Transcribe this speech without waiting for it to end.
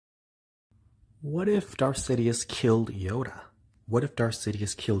What if Darth Sidious killed Yoda? What if Darth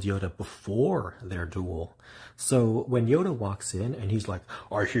Sidious killed Yoda before their duel? So when Yoda walks in and he's like,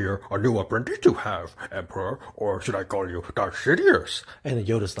 "I hear a new apprentice you have, Emperor, or should I call you Darth Sidious?" And then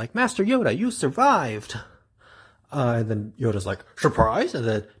Yoda's like, "Master Yoda, you survived." And then Yoda's like, "Surprise?" And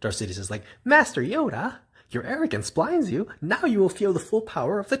then Darth Sidious is like, "Master Yoda, your arrogance blinds you. Now you will feel the full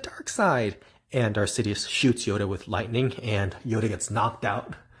power of the dark side." And Darth Sidious shoots Yoda with lightning and Yoda gets knocked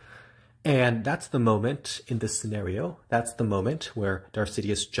out. And that's the moment in this scenario, that's the moment where Darth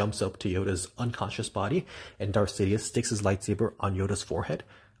Sidious jumps up to Yoda's unconscious body, and Darth Sidious sticks his lightsaber on Yoda's forehead,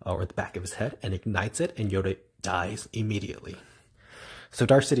 or the back of his head, and ignites it, and Yoda dies immediately. So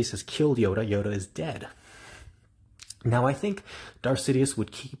Darth Sidious has killed Yoda, Yoda is dead. Now I think Darth Sidious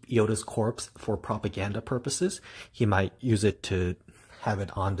would keep Yoda's corpse for propaganda purposes. He might use it to have it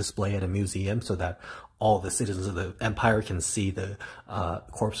on display at a museum so that all the citizens of the Empire can see the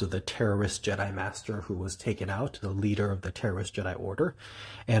corpse of the terrorist Jedi Master who was taken out, the leader of the terrorist Jedi Order.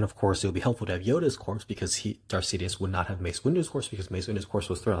 And of course, it would be helpful to have Yoda's corpse because Darth Sidious would not have Mace Windu's corpse because Mace Windu's corpse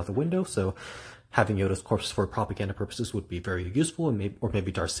was thrown out the window. So having Yoda's corpse for propaganda purposes would be very useful. And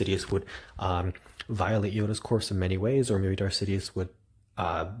maybe Darth Sidious would violate Yoda's corpse in many ways, or maybe Darth Sidious would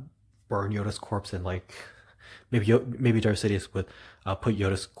burn Yoda's corpse and maybe Darth Sidious would put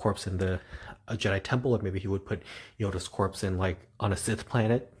Yoda's corpse in a Jedi temple, or maybe he would put Yoda's corpse in on a Sith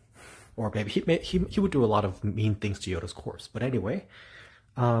planet, or maybe he would do a lot of mean things to Yoda's corpse. But anyway,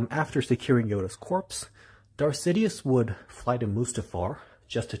 after securing Yoda's corpse, Darth Sidious would fly to Mustafar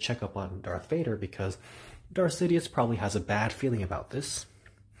just to check up on Darth Vader, because Darth Sidious probably has a bad feeling about this.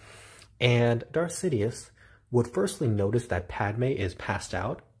 And Darth Sidious would firstly notice that Padme is passed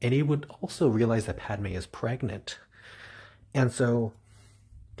out, and he would also realize that Padme is pregnant. And so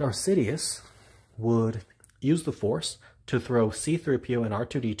Darth Sidious would use the Force to throw C-3PO and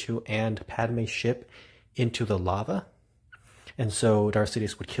R2-D2 and Padme's ship into the lava. And so Darth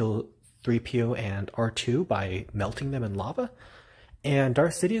Sidious would kill 3PO and R2 by melting them in lava. And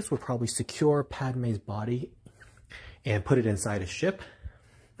Darth Sidious would probably secure Padme's body and put it inside a ship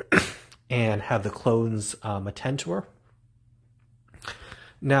and have the clones attend to her.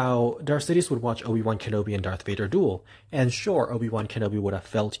 Now, Darth Sidious would watch Obi-Wan Kenobi and Darth Vader duel, and sure, Obi-Wan Kenobi would have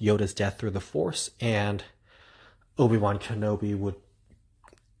felt Yoda's death through the Force, and Obi-Wan Kenobi would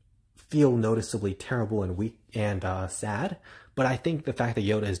feel noticeably terrible and weak and sad, but I think the fact that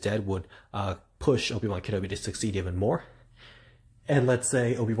Yoda is dead would push Obi-Wan Kenobi to succeed even more. And let's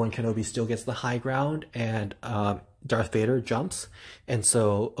say Obi-Wan Kenobi still gets the high ground, and Darth Vader jumps, and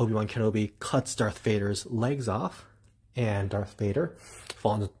so Obi-Wan Kenobi cuts Darth Vader's legs off, and Darth Vader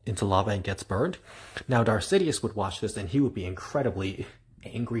falls into lava and gets burned. Now Darth Sidious would watch this and he would be incredibly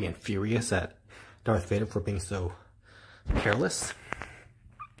angry and furious at Darth Vader for being so careless.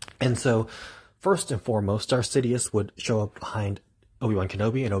 And so first and foremost, Darth Sidious would show up behind Obi-Wan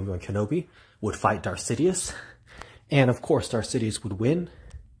Kenobi, and Obi-Wan Kenobi would fight Darth Sidious. And of course Darth Sidious would win.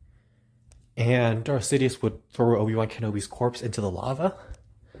 And Darth Sidious would throw Obi-Wan Kenobi's corpse into the lava,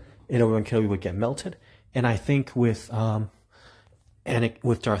 and Obi-Wan Kenobi would get melted. And I think with Darth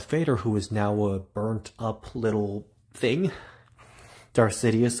Vader, who is now a burnt-up little thing, Darth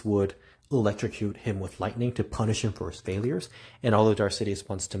Sidious would electrocute him with lightning to punish him for his failures. And although Darth Sidious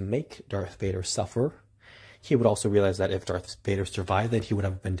wants to make Darth Vader suffer, he would also realize that if Darth Vader survived, then he would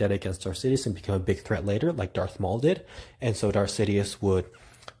have a vendetta against Darth Sidious and become a big threat later, like Darth Maul did. And so Darth Sidious would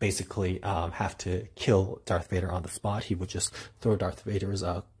basically have to kill Darth Vader on the spot. He would just throw Darth Vader's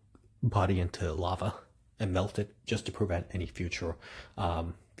body into lava and melt it just to prevent any future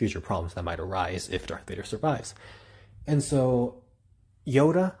problems that might arise if Darth Vader survives. And so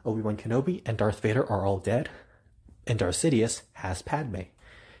Yoda, Obi-Wan Kenobi, and Darth Vader are all dead, and Darth Sidious has Padme.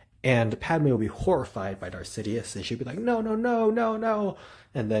 And Padme will be horrified by Darth Sidious, and she'd be like, "No, no, no, no, no."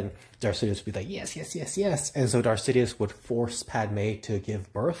 And then Darth Sidious would be like, "Yes, yes, yes, yes." And so Darth Sidious would force Padme to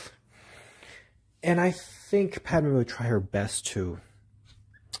give birth. And I think Padme would try her best to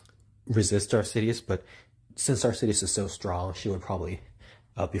resist Darth Sidious, but since Darth Sidious is so strong, she would probably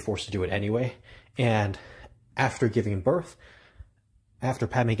be forced to do it anyway. And after giving birth, after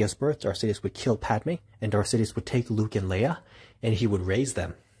Padme gives birth, Darth Sidious would kill Padme, and Darth Sidious would take Luke and Leia, and he would raise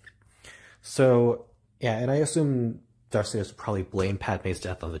them. So, yeah, and I assume Darth Sidious would probably blame Padme's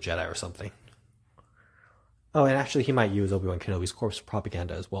death on the Jedi or something. Oh, and actually he might use Obi-Wan Kenobi's corpse for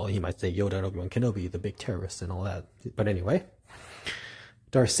propaganda as well. He might say Yoda and Obi-Wan Kenobi, the big terrorists and all that. But anyway,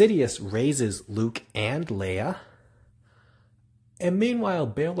 Darth Sidious raises Luke and Leia. And meanwhile,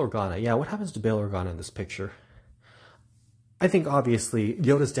 Bail Organa. Yeah, what happens to Bail Organa in this picture? I think obviously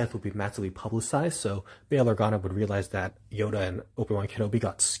Yoda's death would be massively publicized, so Bail Organa would realize that Yoda and Obi-Wan Kenobi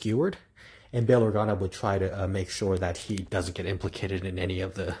got skewered, and Bail Organa would try to make sure that he doesn't get implicated in any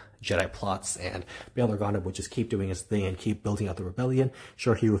of the Jedi plots, and Bail Organa would just keep doing his thing and keep building up the rebellion.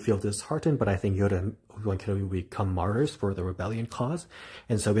 Sure, he would feel disheartened, but I think Yoda and Obi-Wan Kenobi would become martyrs for the rebellion cause,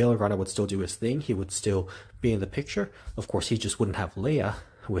 and so Bail Organa would still do his thing. He would still be in the picture. Of course, he just wouldn't have Leia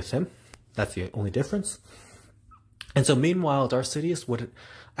with him. That's the only difference. And so meanwhile, Darth Sidious would...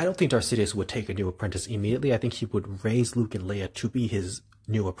 I don't think Darth Sidious would take a new apprentice immediately. I think he would raise Luke and Leia to be his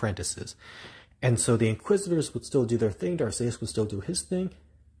new apprentices. And so the Inquisitors would still do their thing. Darth Sidious would still do his thing.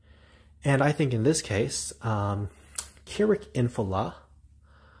 And I think in this case, Kirik Infala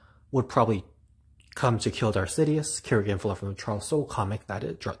would probably come to kill Darth Sidious. Kirik Infala from the Charles Soule comic, that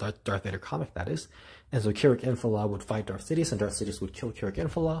is. Darth Vader comic, that is. And so Kirik Infala would fight Darth Sidious, and Darth Sidious would kill Kirik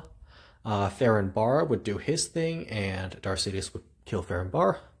Infala. Farron Barr would do his thing, and Darth Sidious would kill Farron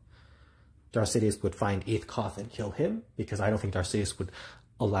Barr. Darth Sidious would find Eith Koth and kill him, because I don't think Darth Sidious would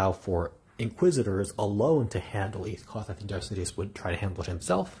allow for Inquisitors alone to handle Eith Koth. I think Darth Sidious would try to handle it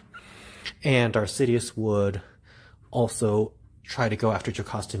himself. And Darth Sidious would also try to go after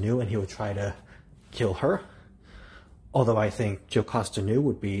Jocasta Nu, and he would try to kill her. Although I think Jocasta Nu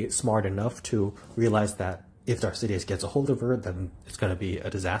would be smart enough to realize that if Darth Sidious gets a hold of her, then it's going to be a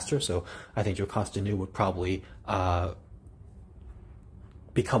disaster. So I think Jocasta Nu would probably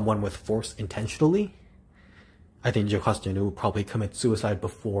become one with Force intentionally. I think Jocasta Nu would probably commit suicide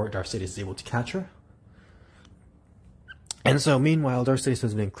before Darth Sidious is able to catch her. And so meanwhile, Darth Sidious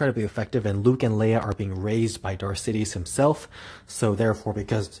has been incredibly effective, and Luke and Leia are being raised by Darth Sidious himself. So therefore,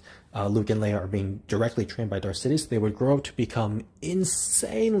 because Luke and Leia are being directly trained by Darth Sidious, they would grow up to become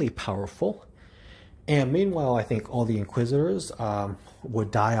insanely powerful. And meanwhile, I think all the Inquisitors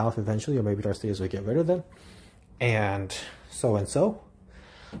would die off eventually, or maybe Darth Sidious would get rid of them. And so.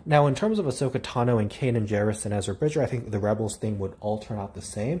 Now, in terms of Ahsoka Tano and Kanan Jarrus and Ezra Bridger, I think the Rebels thing would all turn out the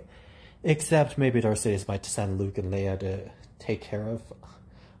same. Except maybe Darth Sidious might send Luke and Leia to take care of...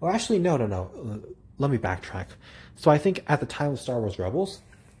 Or actually, no. Let me backtrack. So I think at the time of Star Wars Rebels,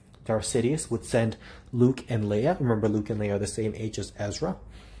 Darth Sidious would send Luke and Leia. Remember, Luke and Leia are the same age as Ezra.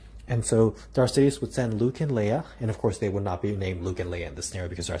 And so Darth Sidious would send Luke and Leia, and of course they would not be named Luke and Leia in this scenario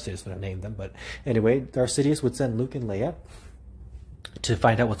because Darth Sidious would have named them. But anyway, Darth Sidious would send Luke and Leia to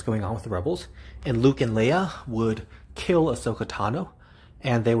find out what's going on with the Rebels. And Luke and Leia would kill Ahsoka Tano,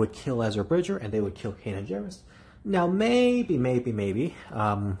 and they would kill Ezra Bridger, and they would kill Kanan Jarrus. Now, maybe,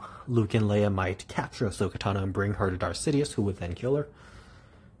 Luke and Leia might capture Ahsoka Tano and bring her to Darth Sidious, who would then kill her.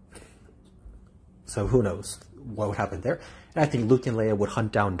 So who knows what would happen there. And I think Luke and Leia would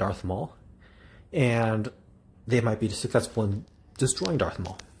hunt down Darth Maul, and they might be successful in destroying Darth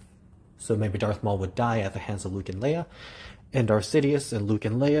Maul. So maybe Darth Maul would die at the hands of Luke and Leia, and Darth Sidious and Luke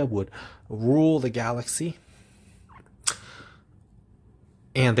and Leia would rule the galaxy,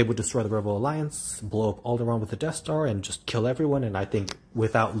 and they would destroy the Rebel Alliance, blow up Alderaan with the Death Star, and just kill everyone. And I think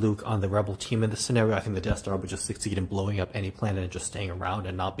without Luke on the Rebel team in this scenario, I think the Death Star would just succeed in blowing up any planet and just staying around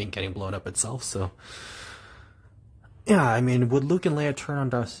and not getting blown up itself. So, yeah, I mean, would Luke and Leia turn on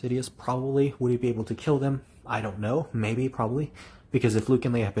Darth Sidious? Probably. Would he be able to kill them? I don't know. Maybe, probably. Because if Luke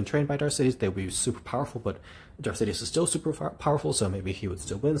and Leia have been trained by Darth Sidious, they would be super powerful, but Darth Sidious is still super powerful, so maybe he would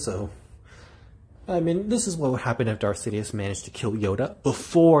still win. So, I mean, this is what would happen if Darth Sidious managed to kill Yoda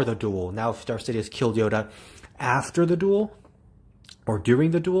before the duel. Now, if Darth Sidious killed Yoda after the duel, or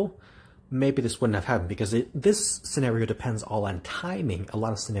during the duel, maybe this wouldn't have happened, because this scenario depends all on timing. A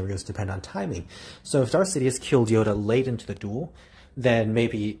lot of scenarios depend on timing. So if Darth Sidious killed Yoda late into the duel, then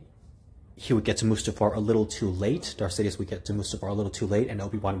maybe he would get to Mustafar a little too late. Darth Sidious would get to Mustafar a little too late, and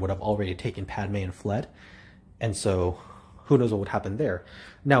Obi-Wan would have already taken Padme and fled. And so, who knows what would happen there.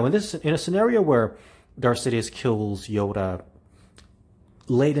 Now, in a scenario where Darth Sidious kills Yoda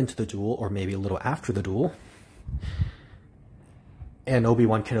late into the duel, or maybe a little after the duel, and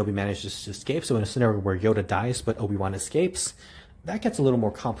Obi-Wan Kenobi manages to escape, so in a scenario where Yoda dies but Obi-Wan escapes, that gets a little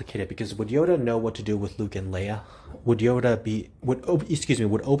more complicated, because would Yoda know what to do with Luke and Leia? Would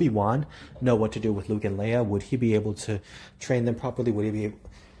Obi-Wan know what to do with Luke and Leia? Would he be able to train them properly? Would he be able...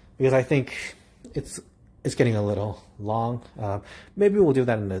 Because I think it's getting a little long. Maybe we'll do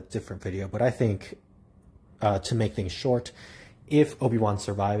that in a different video, but I think to make things short, if Obi-Wan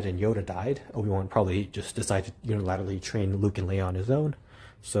survived and Yoda died, Obi-Wan probably just decided to unilaterally train Luke and Leia on his own.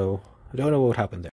 So I don't know what would happen there.